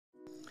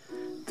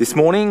This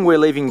morning we're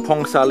leaving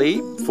Phongsali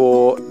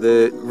for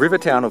the river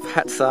town of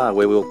Hat Sa,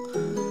 where we'll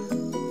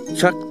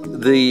chuck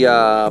the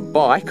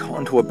bike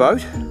onto a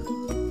boat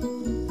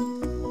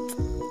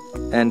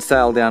and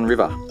sail down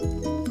river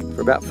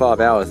for about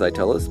 5 hours, they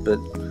tell us, but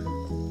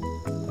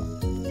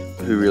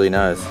who really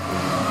knows.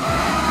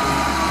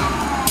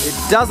 It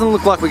doesn't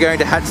look like we're going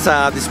to Hat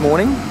Sa this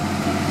morning.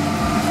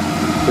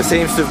 There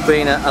seems to have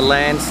been a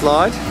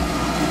landslide,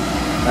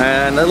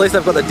 and at least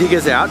they've got the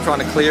diggers out trying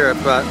to clear it,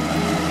 but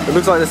it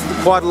looks like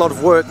there's quite a lot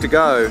of work to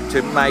go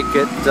to make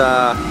it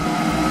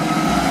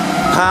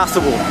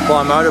passable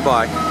by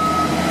motorbike.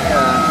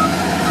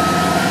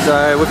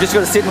 So we've just got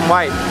to sit and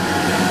wait.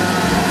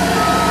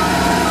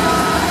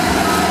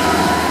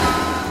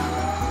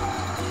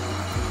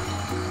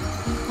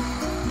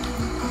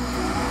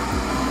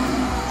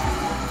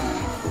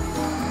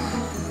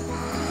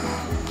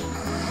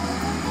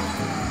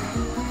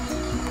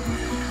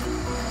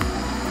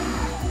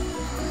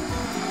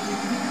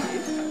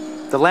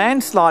 The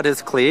landslide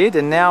has cleared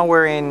and now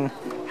we're in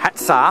Hat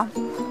Sa,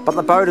 but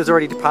the boat has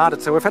already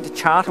departed, so we've had to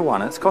charter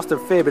one. It's cost a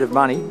fair bit of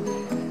money.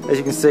 As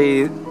you can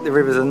see, the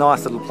river's a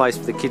nice little place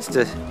for the kids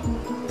to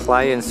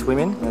play and swim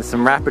in. There's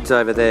some rapids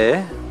over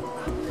there.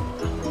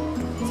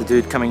 There's a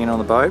dude coming in on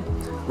the boat.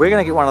 We're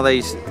going to get one of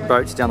these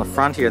boats down the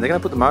front here, and they're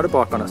going to put the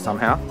motorbike on it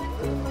somehow.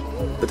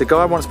 But the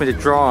guy wants me to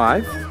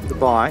drive the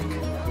bike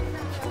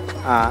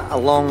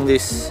along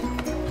this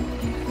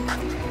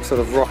sort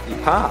of rocky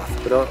path,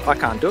 but I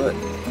can't do it.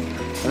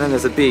 And then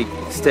there's a big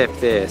step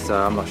there, so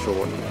I'm not sure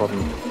what the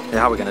problem,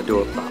 how we're going to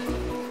do it.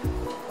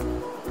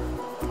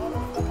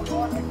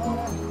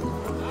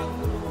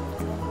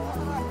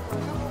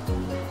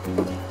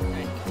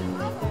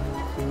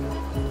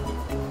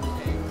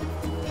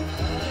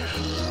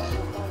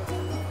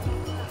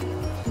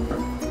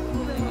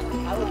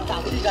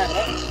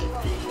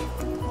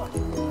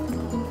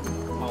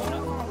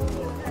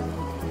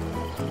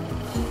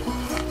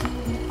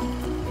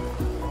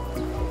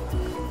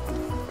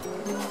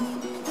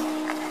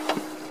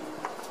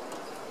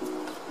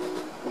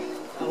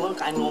 But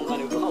cái ngon cái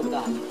được không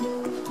ta?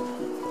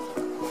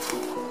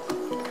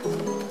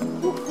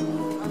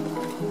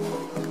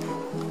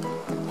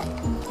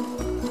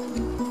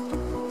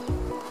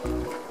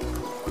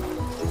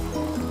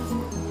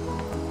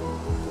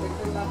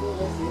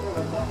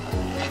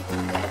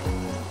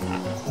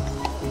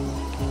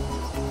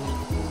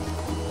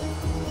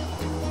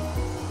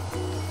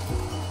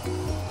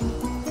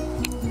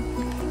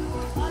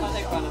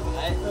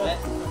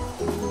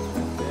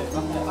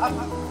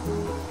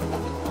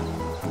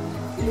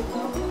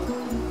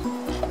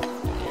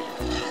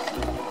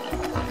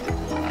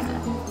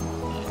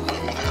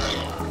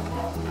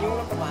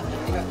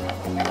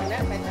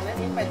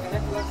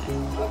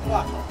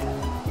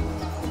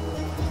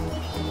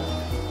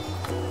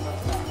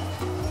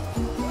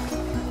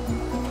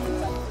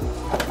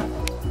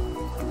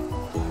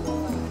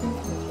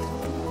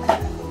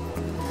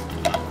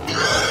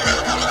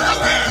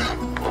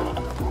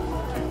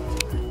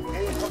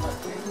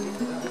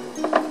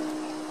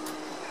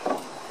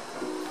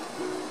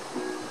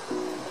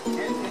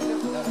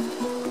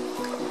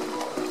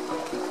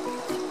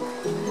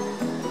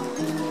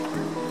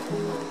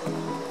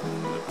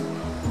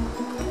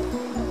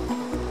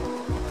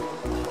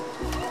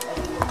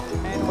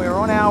 We're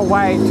on our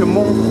way to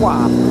Muang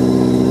Khua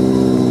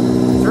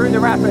through the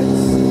rapids.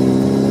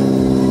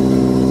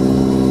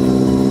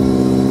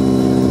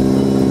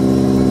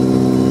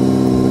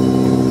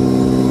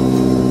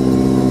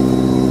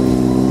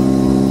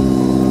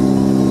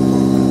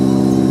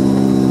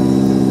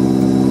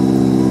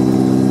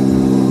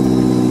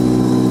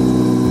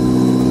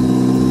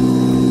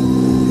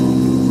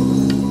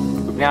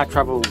 We've now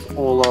travelled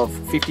all of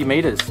 50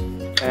 metres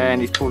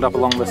and he's pulled up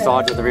along the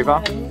sides of the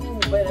river.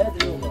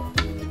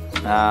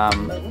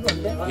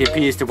 He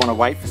appears to want to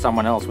wait for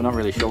someone else. We're not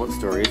really sure what the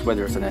story is,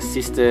 whether it's an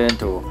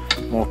assistant or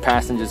more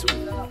passengers.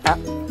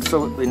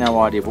 Absolutely no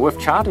idea, but we've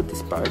chartered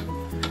this boat.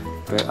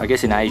 But I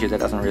guess in Asia that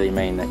doesn't really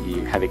mean that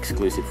you have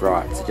exclusive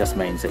rights. It just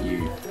means that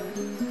you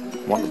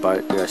want the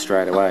boat to go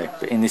straight away.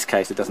 But in this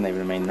case it doesn't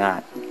even mean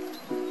that.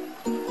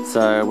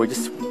 So we're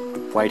just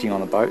waiting on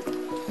the boat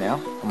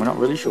now and we're not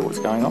really sure what's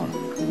going on.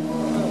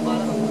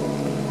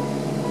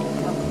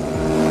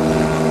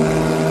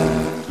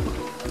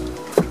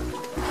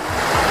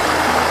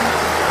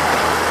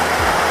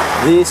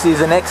 This is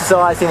an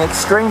exercise in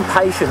extreme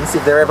patience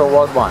if there ever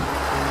was one.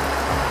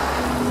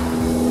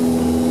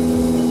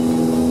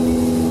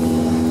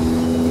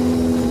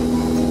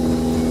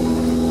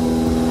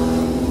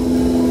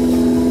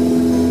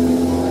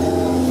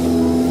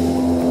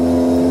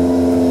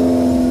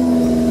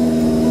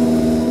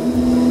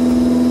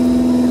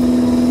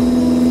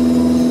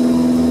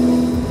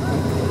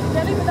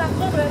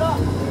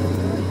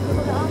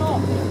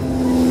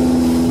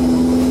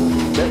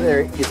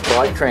 There is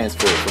bike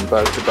transport from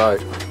boat to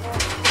boat.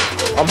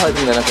 I'm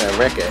hoping they're not going to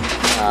wreck it.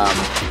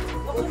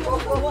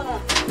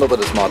 Not that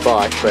it's my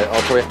bike, but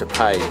I'll probably have to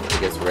pay if it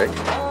gets wrecked.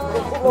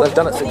 Well, they've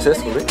done it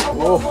successfully.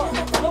 Whoa.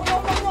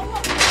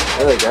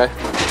 There we go.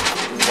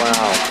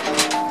 Wow.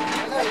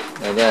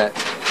 Look at that.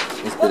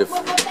 There's a bit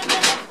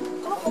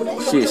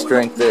of sheer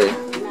strength there.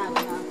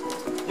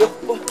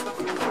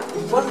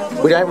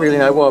 We don't really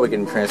know why we're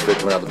getting transferred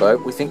to another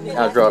boat. We think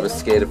our driver's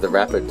scared of the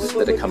rapids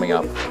that are coming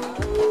up.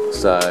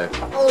 So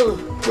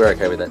we're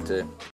okay with that too.